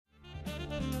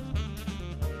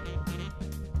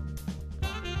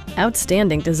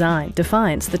Outstanding design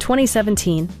defines the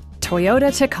 2017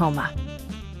 Toyota Tacoma.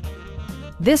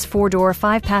 This four-door,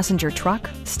 five-passenger truck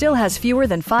still has fewer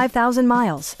than 5,000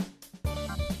 miles.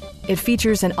 It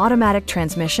features an automatic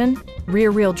transmission,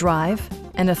 rear-wheel drive,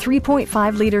 and a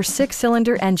 3.5-liter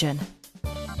six-cylinder engine.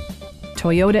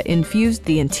 Toyota infused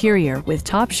the interior with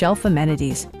top-shelf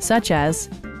amenities such as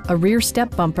a rear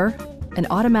step bumper, an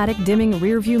automatic dimming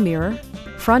rear-view mirror,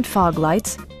 front fog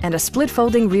lights, and a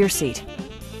split-folding rear seat.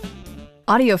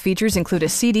 Audio features include a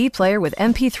CD player with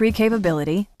MP3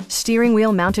 capability, steering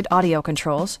wheel mounted audio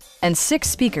controls, and 6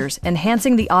 speakers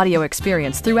enhancing the audio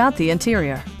experience throughout the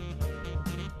interior.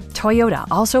 Toyota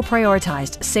also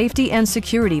prioritized safety and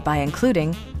security by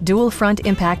including dual front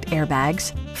impact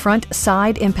airbags, front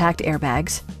side impact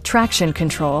airbags, traction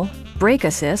control, brake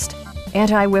assist,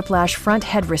 anti-whiplash front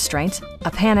head restraints,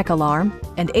 a panic alarm,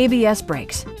 and ABS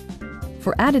brakes.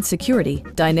 For added security,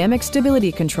 dynamic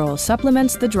stability control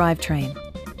supplements the drivetrain.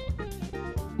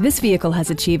 This vehicle has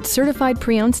achieved certified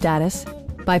pre-owned status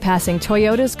by passing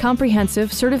Toyota's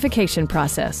comprehensive certification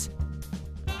process.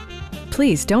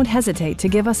 Please don't hesitate to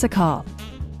give us a call.